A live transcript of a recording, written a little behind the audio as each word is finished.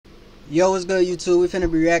Yo, what's good, YouTube? We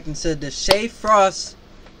finna be reacting to Deshae Frost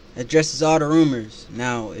addresses all the rumors.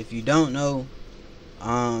 Now, if you don't know,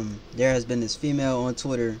 there has been this female on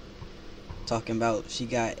Twitter talking about she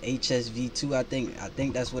got HSV2. I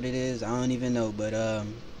think that's what it is. I don't even know, but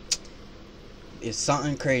it's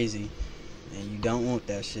something crazy, and you don't want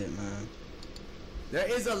that shit, man.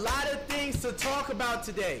 There is a lot of things to talk about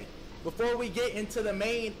today before we get into the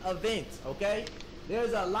main event, okay?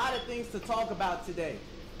 There's a lot of things to talk about today.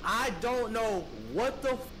 I don't know what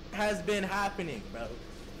the has been happening, bro.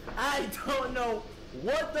 I don't know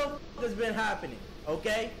what the has been happening,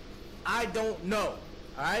 okay? I don't know,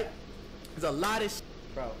 all right? There's a lot of shit,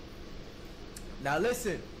 bro. Now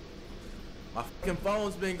listen, my fucking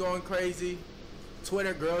phone's been going crazy.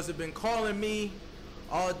 Twitter girls have been calling me,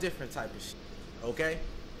 all different type of shit, okay?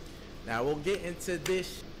 Now we'll get into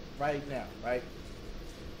this right now, right?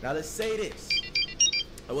 Now let's say this.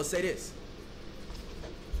 I will say this.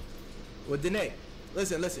 With Danae,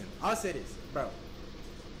 listen, I'll say this, bro.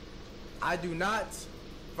 I do not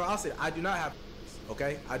have peace,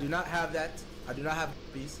 okay? I do not have that. I do not have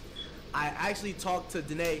peace. I actually talked to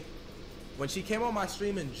Danae when she came on my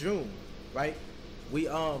stream in June, right? We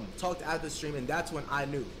talked after the stream, and that's when I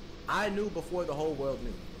knew. I knew before the whole world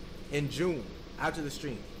knew. In June, after the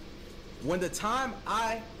stream. When the time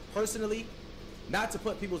I personally, not to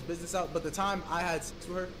put people's business out, but the time I had sex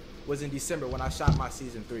with her was in December when I shot my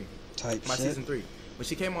season 3. Season 3. When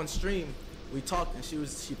she came on stream, we talked, and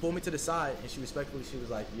she pulled me to the side, and she respectfully, she was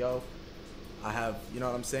like, yo, I have, you know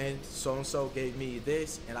what I'm saying, so-and-so gave me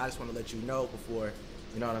this, and I just want to let you know before,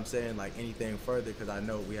 you know what I'm saying, like anything further, because I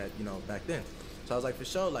know we had, you know, back then. So I was like, for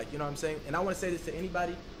sure, like, you know what I'm saying, and I want to say this to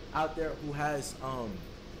anybody out there who has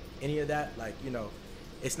any of that, like, you know,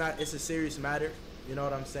 it's a serious matter, you know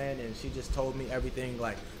what I'm saying, and she just told me everything,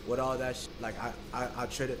 like, with all that like, I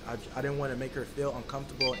didn't want to make her feel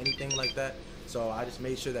uncomfortable or anything like that, so I just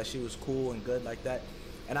made sure that she was cool and good like that,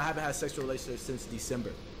 and I haven't had sexual relations since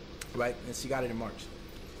December, right, and she got it in March,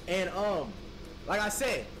 and, like I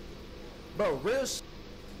said, bro, real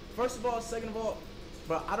first of all, second of all,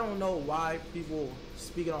 bro, I don't know why people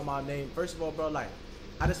speaking on my name. First of all, bro, like,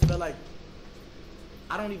 I just feel like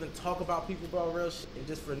I don't even talk about people, bro, real shit,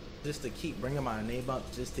 just to keep bringing my name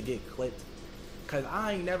up, just to get clipped. Cause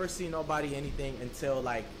I ain't never seen nobody anything until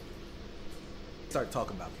like start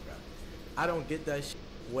talking about me, bro. I don't get that shit.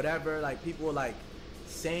 Whatever, like people like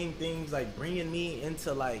saying things like bringing me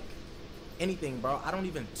into like anything, bro. I don't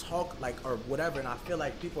even talk like or whatever, and I feel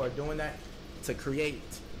like people are doing that to create.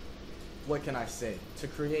 What can I say? To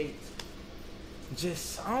create.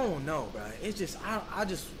 Just I don't know, bro. It's just I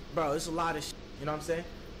just, bro. It's a lot of shit. You know what I'm saying?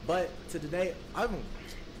 But to Danae, I'll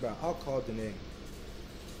call Danae.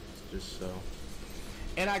 Just so.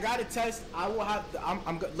 And I got a test. I will have.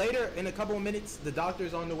 Later in a couple of minutes. The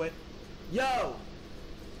doctor's on the way. Yo,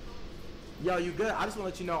 you good? I just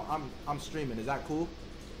want to let you know I'm streaming. Is that cool?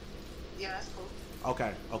 Yeah, that's cool.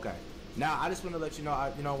 Okay. Now I just want to let you know.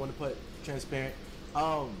 I want to put transparent.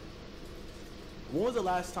 When was the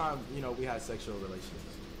last time we had sexual relations?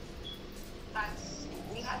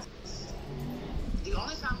 We had. The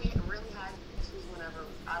only time we really had sex was whenever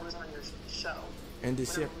I was on your show. In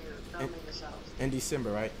December. We were filming the shows. In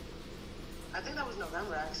December, right? I think that was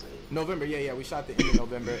November, actually. November, yeah. We shot the end of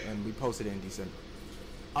November and we posted it in December.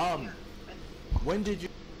 Yeah. When did you?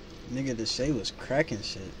 Nigga, Deshae was cracking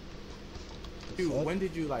shit. When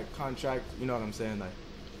did you like contract? You know what I'm saying, like.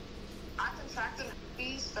 I contracted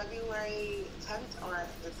herpes February 10th or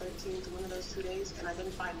the 13th, one of those 2 days, and I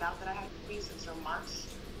didn't find out that I had herpes until March.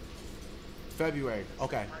 February.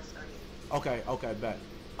 Okay. March 30th. Okay, bet.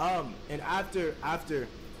 And after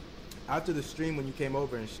the stream when you came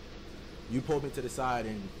over and you pulled me to the side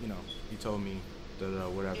and you told me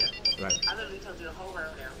whatever. Yeah. Right. I literally told you the whole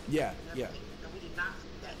rundown. Yeah. And we did not see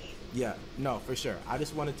that day. Yeah. No, for sure. I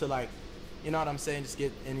just wanted to like, you know what I'm saying, just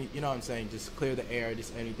get any, you know what I'm saying, just clear the air,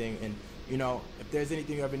 just anything, and if there's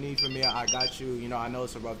anything you ever need from me, I got you. I know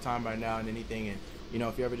it's a rough time right now and anything, and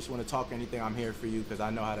if you ever just want to talk or anything, I'm here for you because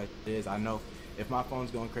I know how that is. I know if my phone's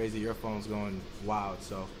going crazy, your phone's going wild.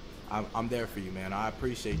 So I'm there for you, man. I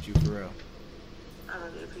appreciate you for real. I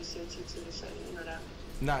really appreciate you too, Deshae. You know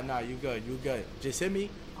that. Nah, you good. Just hit me.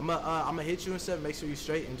 I'm gonna hit you and stuff. Make sure you're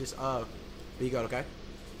straight and just be good, okay?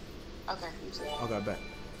 Okay, you too. Okay, bet.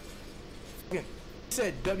 You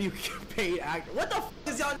said W paid actor. What the f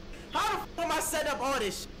is y'all? How the f am I setting up all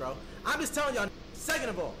this shit, bro? I'm just telling y'all. Second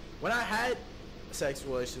of all, when I had sex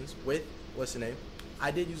relations with what's her name,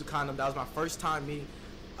 I did use a condom. That was my first time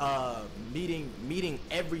meeting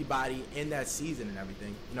everybody in that season and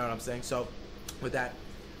everything. You know what I'm saying? So with that,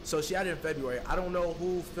 So she had it in February. I don't know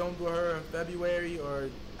who filmed with her in February or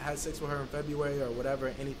had sex with her in February or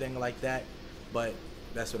whatever, anything like that, but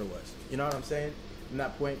that's what it was. You know what I'm saying? From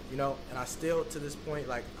that point, you know, and I still to this point,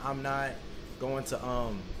 like, I'm not going to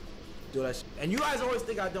do that shit. And you guys always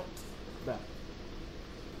think I don't. Nah.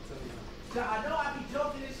 I know I be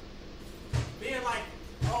joking this shit, being like,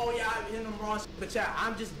 oh yeah, I'm in the wrong shit, but chat,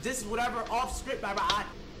 I'm just, this is whatever off script, but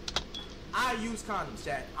I use condoms,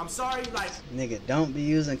 chat. I'm sorry, like, nigga, don't be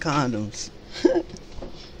using condoms. it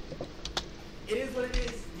is what it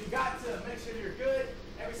is. You got to make sure you're good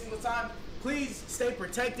every single time. Please stay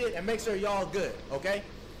protected and make sure y'all good, okay?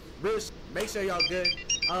 Real make sure y'all good.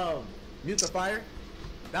 Mute the fire.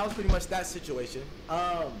 That was pretty much that situation.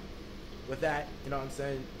 With that, you know what I'm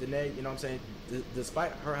saying, Danae, you know what I'm saying,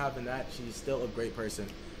 despite her having that, she's still a great person.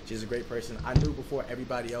 She's a great person. I knew before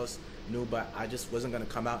everybody else knew, but I just wasn't gonna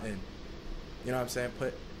come out and, you know what I'm saying,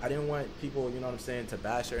 I didn't want people, you know what I'm saying, to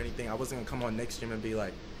bash or anything. I wasn't gonna come on next stream and be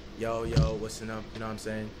like, yo, what's up, you know what I'm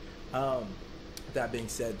saying? That being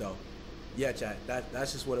said though, yeah, chat,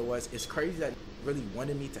 that's just what it was. It's crazy that really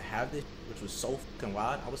wanted me to have this, which was so fucking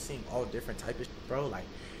wild. I was seeing all different type of shit, bro, like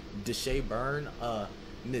Deshae burn,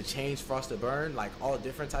 the change frosted burn, like all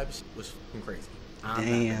different type of shit was fucking crazy.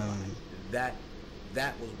 Damn. That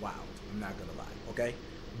was wild. I'm not gonna lie, okay?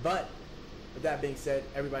 But with that being said,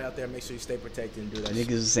 everybody out there, make sure you stay protected and do that.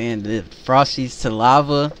 Niggas was saying the Frosty's to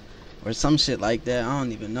lava or some shit like that. I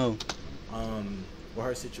don't even know. With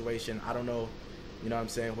her situation, I don't know. You know what I'm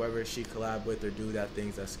saying? Whoever she collab with or do that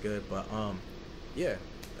things, that's good. But yeah,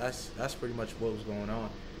 that's pretty much what was going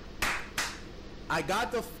on. I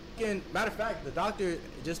got the fucking, matter of fact, the doctor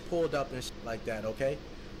just pulled up and shit like that, okay?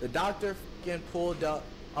 The doctor fucking pulled up.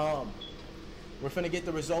 We're finna get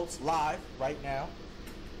the results live right now.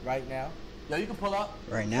 Right now. Yo, you can pull up.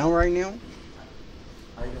 Right now? How you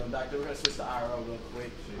doing, doctor? We're gonna switch to IRL real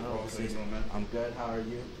quick. I'm good. How are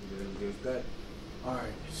you? Good. All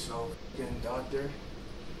right. So, fucking doctor.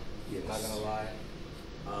 Yes. Not gonna lie.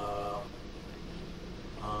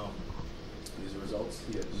 These results.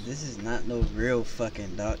 Yes. This is not no real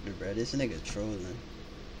fucking doctor, bro. This nigga trolling.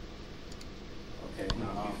 Okay.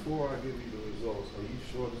 Now, before I give you the results, are you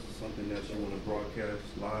sure this is something that you want to broadcast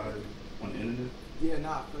live on the internet? Yeah,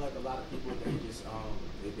 I feel like a lot of people, they just,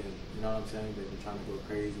 they've been, you know what I'm saying, they've been trying to go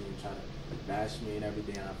crazy and trying to bash me and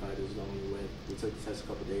everything, and I feel like this is the only way. We took the test a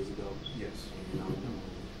couple days ago. Yes. And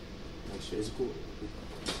make sure it's cool.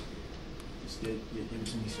 Just give it to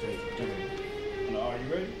me straight. Now, are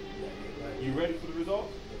you ready? Yeah. You ready for the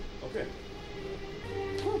results? Okay.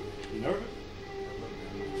 You nervous?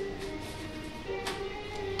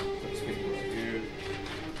 Let's get right here.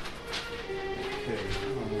 Okay.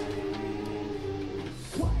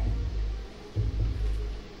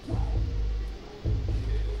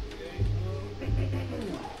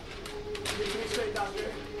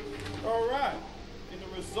 All right. In the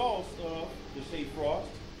results of Deshae Frost,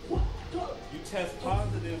 you test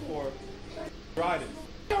positive for arthritis.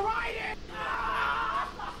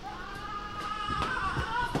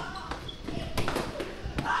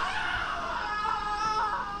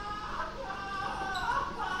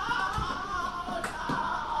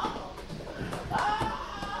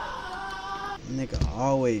 Nigga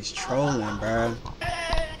always trolling, bro.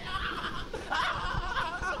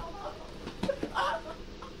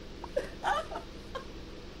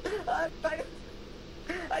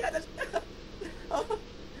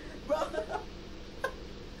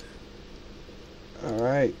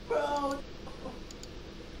 Alright. Bro.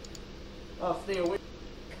 Oh, stay away.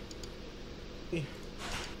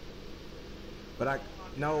 But I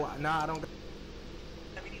don't.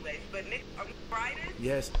 Anyways, but Nick, arthritis?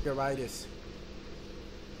 Yes, arthritis.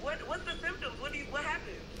 What's the symptoms? What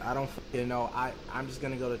happened? I don't fucking know. I'm just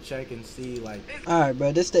gonna go to check and see, like. Alright,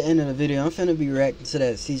 bro, this the end of the video. I'm finna be reacting to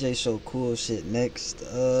that CJ So Cool shit next.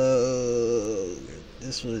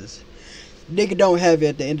 This was nigga don't have it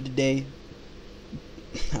at the end of the day.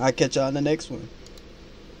 I'll catch y'all in the next one.